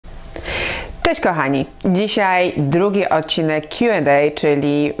Cześć kochani! Dzisiaj drugi odcinek Q&A,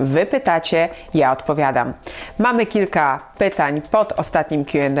 czyli wy pytacie, ja odpowiadam. Mamy kilka pytań pod ostatnim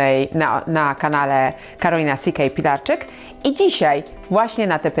Q&A na kanale Karolina Pilarczyk i dzisiaj właśnie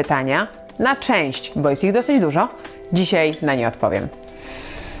na te pytania, na część, bo jest ich dosyć dużo, dzisiaj na nie odpowiem.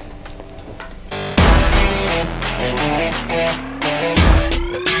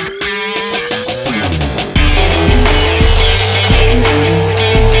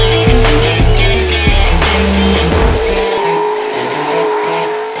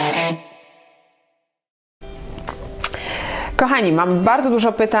 Kochani, mam bardzo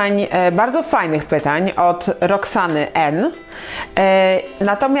dużo pytań, bardzo fajnych pytań od Roxany N.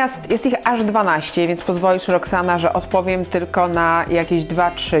 Natomiast jest ich aż 12, więc pozwolisz, Roxana, że odpowiem tylko na jakieś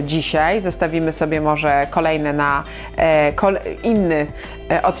 2-3 dzisiaj. Zostawimy sobie może kolejne na inny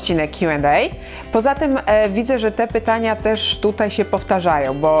odcinek Q&A. Poza tym widzę, że te pytania też tutaj się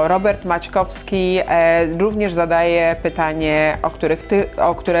powtarzają, bo Robert Maćkowski również zadaje pytanie,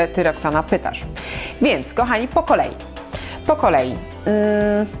 o które ty, Roxana, pytasz. Więc, kochani, po kolei.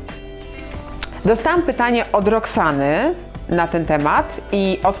 Dostałam pytanie od Roxany na ten temat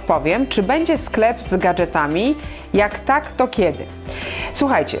i odpowiem, czy będzie sklep z gadżetami? Jak tak, to kiedy?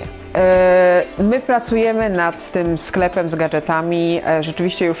 Słuchajcie, my pracujemy nad tym sklepem z gadżetami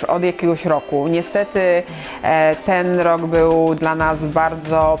rzeczywiście już od jakiegoś roku. Niestety ten rok był dla nas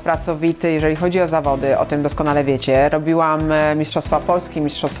bardzo pracowity, jeżeli chodzi o zawody, o tym doskonale wiecie. Robiłam Mistrzostwa Polski,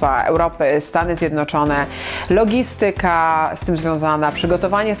 Mistrzostwa Europy, Stany Zjednoczone, logistyka z tym związana,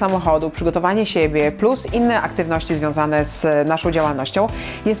 przygotowanie samochodu, przygotowanie siebie, plus inne aktywności związane z naszą działalnością.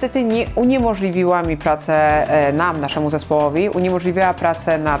 Niestety nie uniemożliwiła mi pracę naszemu zespołowi, uniemożliwiła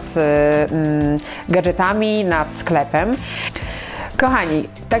pracę nad gadżetami, nad sklepem. Kochani,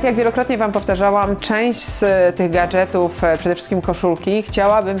 tak jak wielokrotnie Wam powtarzałam, część z tych gadżetów, przede wszystkim koszulki,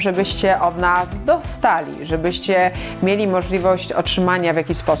 chciałabym, żebyście od nas dostali, żebyście mieli możliwość otrzymania w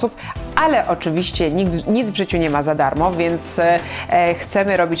jakiś sposób, ale oczywiście nic w życiu nie ma za darmo, więc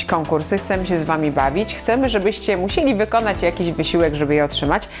chcemy robić konkursy, chcemy się z Wami bawić, chcemy, żebyście musieli wykonać jakiś wysiłek, żeby je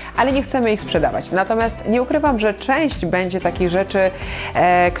otrzymać, ale nie chcemy ich sprzedawać. Natomiast nie ukrywam, że część będzie takich rzeczy,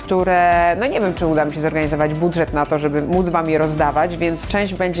 które, no nie wiem, czy uda mi się zorganizować budżet na to, żeby móc Wam je rozdawać, więc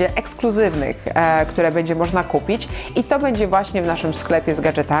część będzie ekskluzywnych, które będzie można kupić i to będzie właśnie w naszym sklepie z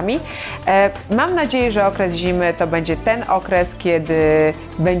gadżetami. Mam nadzieję, że okres zimy to będzie ten okres, kiedy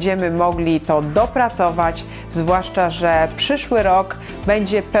będziemy mogli to dopracować, zwłaszcza że przyszły rok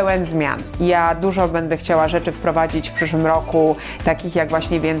będzie pełen zmian. Ja dużo będę chciała rzeczy wprowadzić w przyszłym roku, takich jak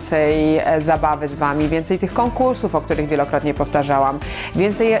właśnie więcej zabawy z Wami, więcej tych konkursów, o których wielokrotnie powtarzałam,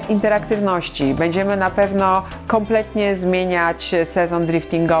 więcej interaktywności. Będziemy na pewno kompletnie zmieniać sezon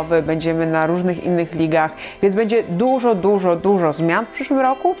driftingowy, będziemy na różnych innych ligach, więc będzie dużo zmian w przyszłym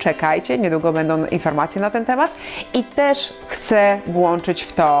roku. Czekajcie, niedługo będą informacje na ten temat i też chcę włączyć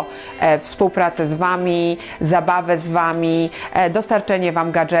w to współpracę z Wami, zabawę z Wami, dostarczenie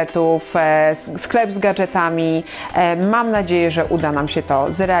Wam gadżetów, sklep z gadżetami. Mam nadzieję, że uda nam się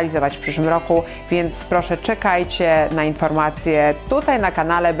to zrealizować w przyszłym roku, więc proszę czekajcie na informacje. Tutaj na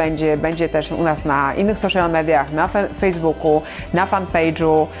kanale będzie też u nas na innych social mediach, na Facebooku, na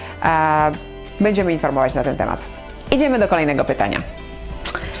fanpage'u. Będziemy informować na ten temat. Idziemy do kolejnego pytania.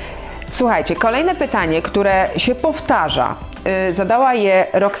 Słuchajcie, kolejne pytanie, które się powtarza, zadała je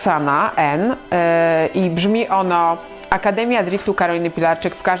Roxana N i brzmi ono: Akademia Driftu Karoliny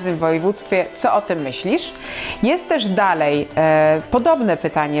Pilarczyk w każdym województwie, co o tym myślisz? Jest też dalej podobne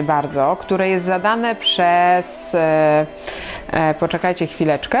pytanie bardzo, które jest zadane przez, poczekajcie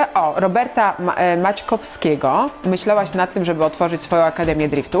chwileczkę, Roberta Maćkowskiego. Myślałaś nad tym, żeby otworzyć swoją Akademię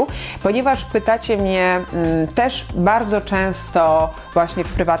Driftu, ponieważ pytacie mnie też bardzo często właśnie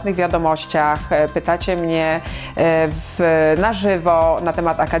w prywatnych wiadomościach, pytacie mnie na żywo na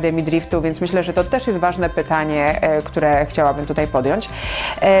temat Akademii Driftu, więc myślę, że to też jest ważne pytanie, które chciałabym tutaj podjąć.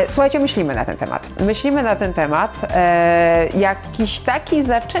 Słuchajcie, myślimy na ten temat. Jakiś taki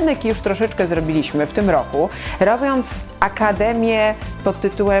zaczynek już troszeczkę zrobiliśmy w tym roku, robiąc Akademię pod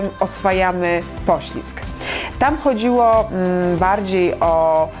tytułem Oswajamy poślizg. Tam chodziło bardziej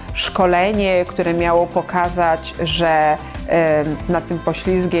o szkolenie, które miało pokazać, że nad tym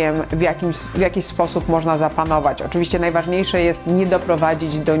poślizgiem w jakiś sposób można zapanować. Oczywiście najważniejsze jest nie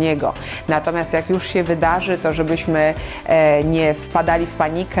doprowadzić do niego. Natomiast jak już się wydarzy, to żebyśmy nie wpadali w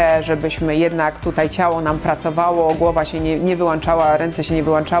panikę, żebyśmy jednak tutaj ciało nam pracowało, głowa się nie wyłączała, ręce się nie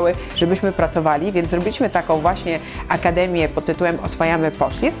wyłączały, żebyśmy pracowali, więc zrobiliśmy taką właśnie akademię pod tytułem Oswajamy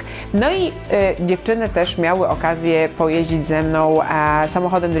poślizg. No i dziewczyny też miały okazję pojeździć ze mną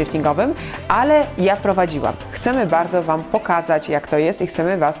samochodem driftingowym, ale ja prowadziłam. Chcemy bardzo Wam pokazać pokazać, jak to jest i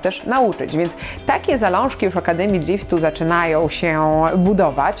chcemy Was też nauczyć. Więc takie zalążki już Akademii Driftu zaczynają się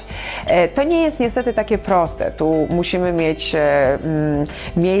budować. To nie jest niestety takie proste. Tu musimy mieć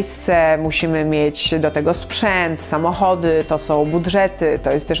miejsce, musimy mieć do tego sprzęt, samochody, to są budżety,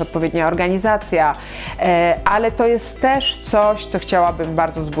 to jest też odpowiednia organizacja, ale to jest też coś, co chciałabym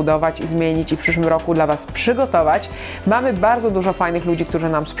bardzo zbudować i zmienić i w przyszłym roku dla Was przygotować. Mamy bardzo dużo fajnych ludzi, którzy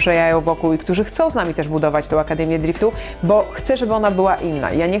nam sprzyjają wokół i którzy chcą z nami też budować tę Akademię Driftu, bo chcę, żeby ona była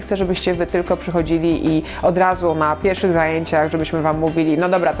inna. Ja nie chcę, żebyście Wy tylko przychodzili i od razu na pierwszych zajęciach, żebyśmy Wam mówili, no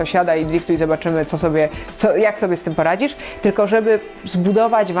dobra, to siadaj i driftuj, zobaczymy, jak sobie z tym poradzisz, tylko żeby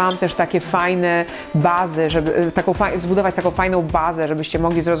zbudować Wam też takie fajne bazy, żeby zbudować taką fajną bazę, żebyście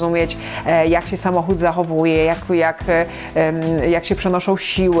mogli zrozumieć, jak się samochód zachowuje, jak się przenoszą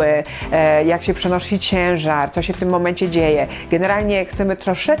siły, jak się przenosi ciężar, co się w tym momencie dzieje. Generalnie chcemy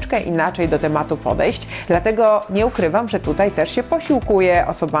troszeczkę inaczej do tematu podejść, dlatego nie ukrywam, że tutaj też się posiłkuję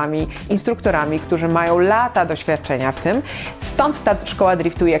osobami, instruktorami, którzy mają lata doświadczenia w tym. Stąd ta szkoła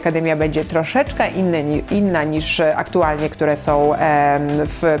driftu i akademia będzie troszeczkę inna niż aktualnie, które są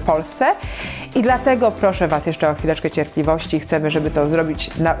w Polsce. I dlatego proszę Was jeszcze o chwileczkę cierpliwości. Chcemy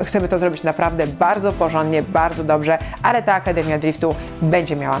to zrobić naprawdę bardzo porządnie, bardzo dobrze, ale ta Akademia Driftu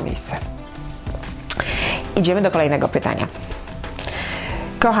będzie miała miejsce. Idziemy do kolejnego pytania.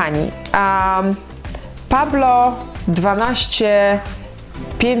 Kochani, Pablo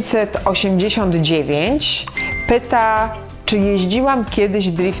 12589 pyta, czy jeździłam kiedyś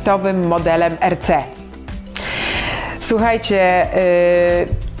driftowym modelem RC? Słuchajcie,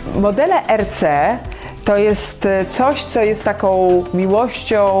 modele RC to jest coś, co jest taką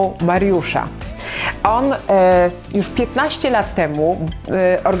miłością Mariusza. On już 15 lat temu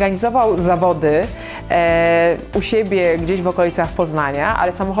organizował zawody u siebie gdzieś w okolicach Poznania,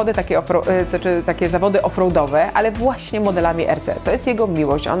 ale samochody takie zawody offroadowe, ale właśnie modelami RC. To jest jego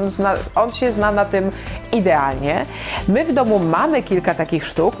miłość, on się zna na tym idealnie. My w domu mamy kilka takich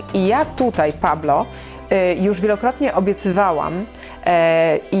sztuk i ja tutaj, Pablo, już wielokrotnie obiecywałam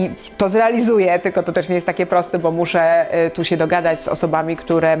i to zrealizuję, tylko to też nie jest takie proste, bo muszę tu się dogadać z osobami,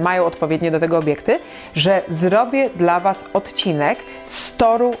 które mają odpowiednie do tego obiekty, że zrobię dla Was odcinek z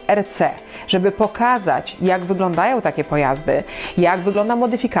toru RC, żeby pokazać, jak wyglądają takie pojazdy, jak wygląda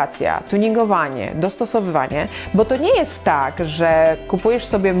modyfikacja, tuningowanie, dostosowywanie, bo to nie jest tak, że kupujesz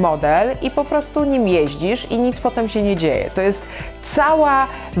sobie model i po prostu nim jeździsz i nic potem się nie dzieje. To jest cała,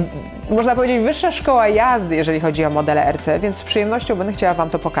 można powiedzieć, wyższa szkoła jazdy, jeżeli chodzi o modele RC, więc z przyjemnością będę chciała Wam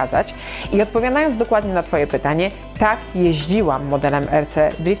to pokazać. I odpowiadając dokładnie na Twoje pytanie, tak, jeździłam modelem RC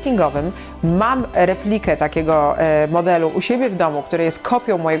driftingowym. Mam replikę takiego modelu u siebie w domu, który jest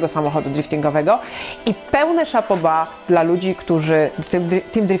kopią mojego samochodu driftingowego i pełne chapeau dla ludzi, którzy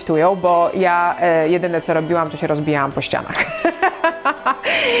tym driftują, bo ja jedyne co robiłam, to się rozbijałam po ścianach.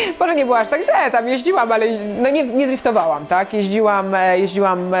 Może nie było aż tak źle, tam jeździłam, ale no nie driftowałam, tak?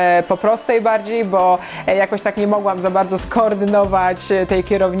 Jeździłam po prostej bardziej, bo jakoś tak nie mogłam za bardzo skoordynować tej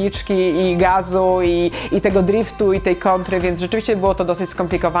kierowniczki i gazu i tego driftu i tej kontry, więc rzeczywiście było to dosyć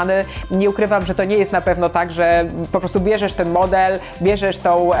skomplikowane. Nie ukrywam, że to nie jest na pewno tak, że po prostu bierzesz ten model, bierzesz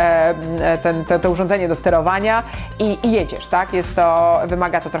to urządzenie do sterowania i jedziesz, tak?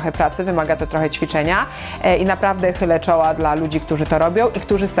 Wymaga to trochę pracy, wymaga to trochę ćwiczenia i naprawdę chylę czoła dla ludzi, którzy to robią i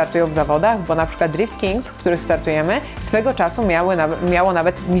którzy startują w zawodach, bo na przykład Drift Kings, w których startujemy, swego czasu miało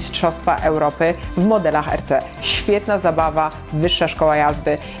nawet Mistrzostwa Europy w modelach RC. Świetna zabawa, wyższa szkoła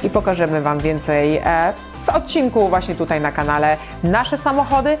jazdy i pokażemy Wam więcej w odcinku właśnie tutaj na kanale nasze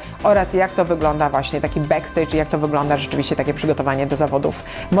samochody oraz jak to wygląda właśnie taki backstage i jak to wygląda rzeczywiście takie przygotowanie do zawodów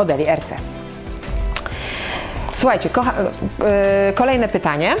modeli RC. Słuchajcie, kolejne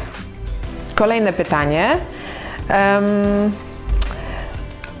pytanie.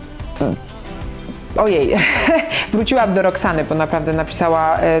 Ojej, wróciłam do Roxany, bo naprawdę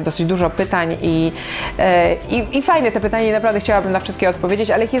napisała dosyć dużo pytań i fajne te pytania i naprawdę chciałabym na wszystkie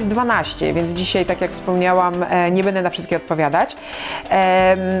odpowiedzieć, ale ich jest 12, więc dzisiaj, tak jak wspomniałam, nie będę na wszystkie odpowiadać.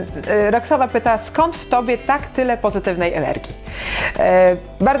 Roxana pyta, skąd w Tobie tak tyle pozytywnej energii?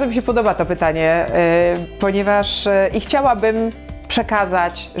 Bardzo mi się podoba to pytanie, ponieważ chciałabym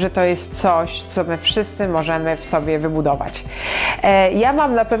przekazać, że to jest coś, co my wszyscy możemy w sobie wybudować. Ja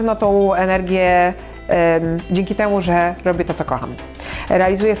mam na pewno tą energię dzięki temu, że robię to, co kocham.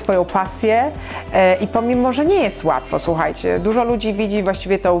 Realizuję swoją pasję i pomimo, że nie jest łatwo, słuchajcie, dużo ludzi widzi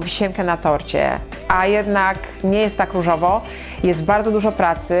właściwie tą wisienkę na torcie, a jednak nie jest tak różowo. Jest bardzo dużo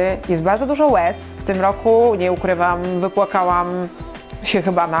pracy, jest bardzo dużo łez. W tym roku, nie ukrywam, wypłakałam się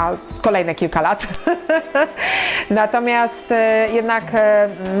chyba na kolejne kilka lat. Natomiast jednak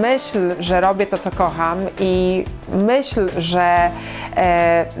myśl, że robię to, co kocham i myśl, że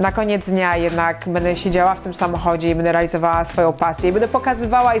na koniec dnia jednak będę siedziała w tym samochodzie i będę realizowała swoją pasję i będę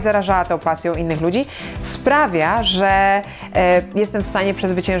pokazywała i zarażała tą pasją innych ludzi, sprawia, że jestem w stanie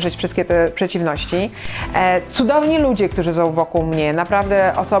przezwyciężyć wszystkie te przeciwności. Cudowni ludzie, którzy są wokół mnie,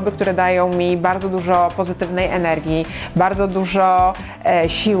 naprawdę osoby, które dają mi bardzo dużo pozytywnej energii, bardzo dużo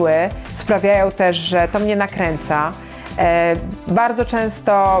siły, sprawiają też, że to mnie nakręca. Bardzo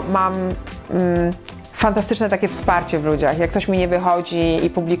często mam fantastyczne takie wsparcie w ludziach. Jak coś mi nie wychodzi i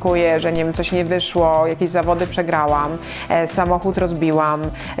publikuję, że nie wiem, coś nie wyszło, jakieś zawody przegrałam, samochód rozbiłam,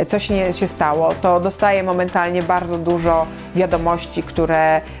 coś nie się stało, to dostaję momentalnie bardzo dużo wiadomości,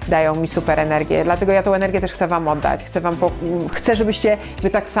 które dają mi super energię. Dlatego ja tą energię też chcę Wam oddać. Chcę, żebyście Wy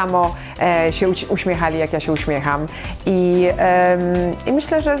tak samo się uśmiechali, jak ja się uśmiecham. I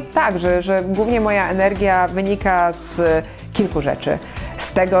myślę, że tak, że głównie moja energia wynika z kilku rzeczy.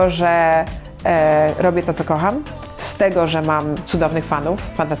 Z tego, że robię to, co kocham, z tego, że mam cudownych fanów,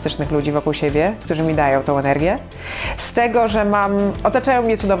 fantastycznych ludzi wokół siebie, którzy mi dają tą energię, z tego, że otaczają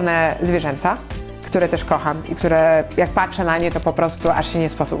mnie cudowne zwierzęta, które też kocham i które jak patrzę na nie, to po prostu aż się nie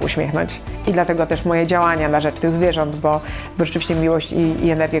sposób uśmiechnąć. I dlatego też moje działania na rzecz tych zwierząt, bo rzeczywiście miłość i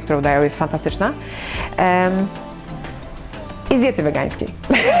energię, którą dają, jest fantastyczna. I z diety wegańskiej.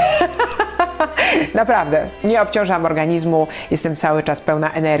 Naprawdę, nie obciążam organizmu, jestem cały czas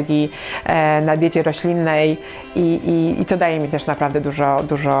pełna energii na diecie roślinnej i to daje mi też naprawdę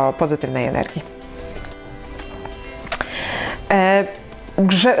dużo pozytywnej energii.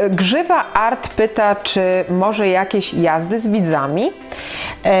 Grzywa Art pyta, czy może jakieś jazdy z widzami?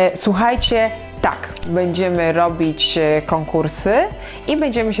 Słuchajcie, tak, będziemy robić konkursy i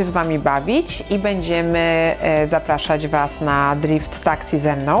będziemy się z Wami bawić i będziemy zapraszać Was na drift taxi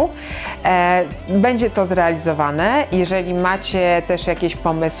ze mną. Będzie to zrealizowane. Jeżeli macie też jakieś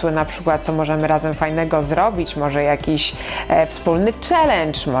pomysły, na przykład co możemy razem fajnego zrobić, może jakiś wspólny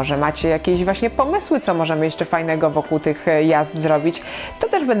challenge, może macie jakieś właśnie pomysły, co możemy jeszcze fajnego wokół tych jazd zrobić, to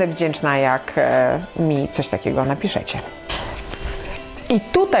też będę wdzięczna, jak mi coś takiego napiszecie. I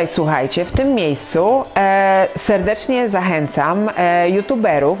tutaj, słuchajcie, w tym miejscu serdecznie zachęcam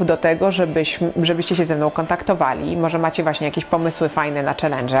youtuberów do tego, żebyście się ze mną kontaktowali. Może macie właśnie jakieś pomysły fajne na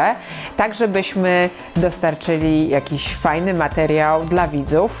challenge, tak żebyśmy dostarczyli jakiś fajny materiał dla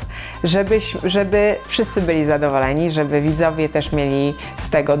widzów, żeby wszyscy byli zadowoleni, żeby widzowie też mieli z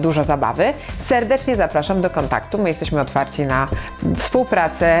tego dużo zabawy. Serdecznie zapraszam do kontaktu. My jesteśmy otwarci na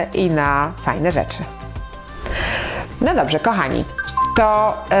współpracę i na fajne rzeczy. No dobrze, kochani.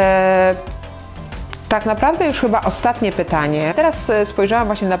 To tak naprawdę już chyba ostatnie pytanie. Teraz spojrzałam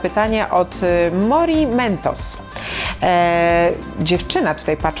właśnie na pytanie od Mori Mentos. Dziewczyna,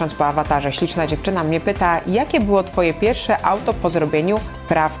 tutaj patrząc po awatarze, śliczna dziewczyna mnie pyta, jakie było Twoje pierwsze auto po zrobieniu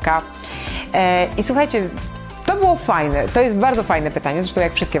prawka? I słuchajcie, to było fajne, to jest bardzo fajne pytanie, zresztą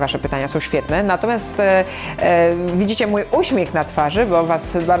jak wszystkie Wasze pytania są świetne, natomiast widzicie mój uśmiech na twarzy, bo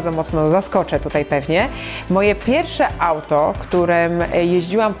Was bardzo mocno zaskoczę tutaj pewnie. Moje pierwsze auto, którym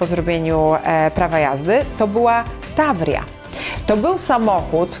jeździłam po zrobieniu prawa jazdy, to była Tavria. To był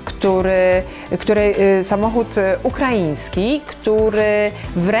samochód, samochód ukraiński, który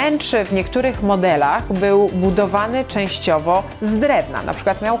wręcz w niektórych modelach był budowany częściowo z drewna, na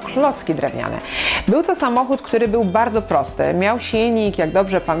przykład miał klocki drewniane. Był to samochód, który był bardzo prosty, miał silnik, jak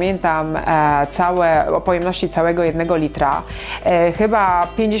dobrze pamiętam, o pojemności całego 1 litra, chyba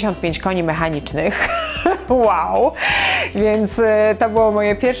 55 koni mechanicznych, wow, więc to było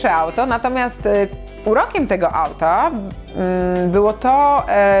moje pierwsze auto, natomiast urokiem tego auta było to,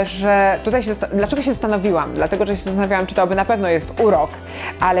 że tutaj dlaczego się zastanowiłam? Dlatego, że się zastanawiałam, czy to by na pewno jest urok,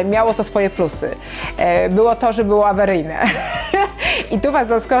 ale miało to swoje plusy. Było to, że było awaryjne. I tu Was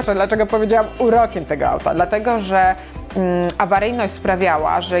zaskoczę, dlaczego powiedziałam urokiem tego auta. Dlatego, że awaryjność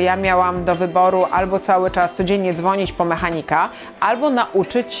sprawiała, że ja miałam do wyboru albo cały czas codziennie dzwonić po mechanika, albo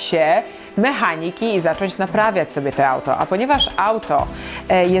nauczyć się mechaniki i zacząć naprawiać sobie to auto. A ponieważ auto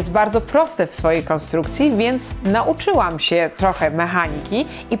jest bardzo proste w swojej konstrukcji, więc nauczyłam się trochę mechaniki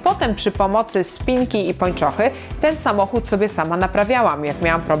i potem przy pomocy spinki i pończochy ten samochód sobie sama naprawiałam, jak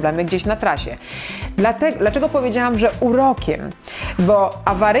miałam problemy gdzieś na trasie. Dlaczego powiedziałam, że urokiem? Bo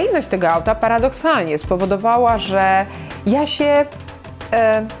awaryjność tego auta paradoksalnie spowodowała, że ja się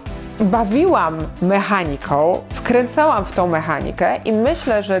bawiłam mechaniką, wkręcałam w tą mechanikę i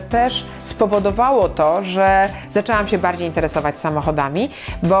myślę, że też spowodowało to, że zaczęłam się bardziej interesować samochodami,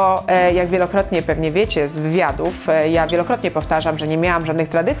 bo jak wielokrotnie pewnie wiecie z wywiadów, ja wielokrotnie powtarzam, że nie miałam żadnych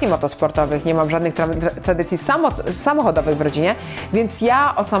tradycji motosportowych, nie mam żadnych tradycji samochodowych w rodzinie, więc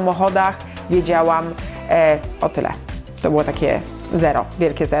ja o samochodach wiedziałam o tyle. To było takie zero,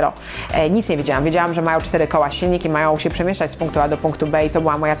 wielkie zero. Nic nie wiedziałam. Wiedziałam, że mają 4 koła silnik i mają się przemieszczać z punktu A do punktu B i to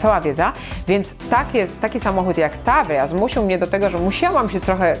była moja cała wiedza, więc taki samochód jak ta zmusił mnie do tego, że musiałam się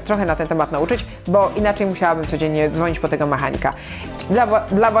trochę na ten temat nauczyć, bo inaczej musiałabym codziennie dzwonić po tego mechanika.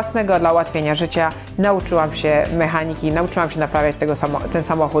 Dla ułatwienia życia nauczyłam się mechaniki, nauczyłam się naprawiać ten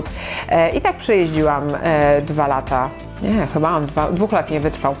samochód i tak przejeździłam 2 lata. Nie, chyba on 2 lat nie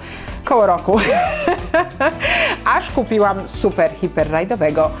wytrwał. Koło roku. Aż kupiłam super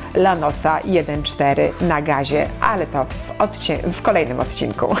hiperrajdowego Lanosa 1.4 na gazie, ale to w kolejnym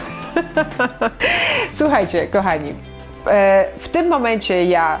odcinku. Słuchajcie, kochani, w tym momencie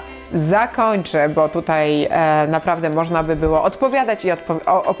ja zakończę, bo tutaj naprawdę można by było odpowiadać i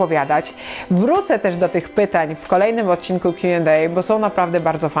opowiadać. Wrócę też do tych pytań w kolejnym odcinku Q&A, bo są naprawdę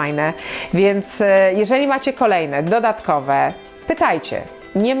bardzo fajne, więc jeżeli macie kolejne, dodatkowe, pytajcie.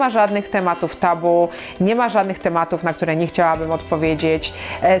 Nie ma żadnych tematów tabu, nie ma żadnych tematów, na które nie chciałabym odpowiedzieć.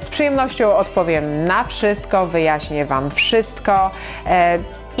 Z przyjemnością odpowiem na wszystko, wyjaśnię Wam wszystko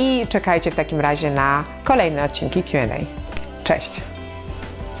i czekajcie w takim razie na kolejne odcinki Q&A. Cześć!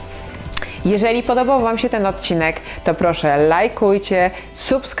 Jeżeli podobał Wam się ten odcinek, to proszę lajkujcie,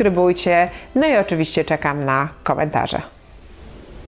 subskrybujcie, no i oczywiście czekam na komentarze.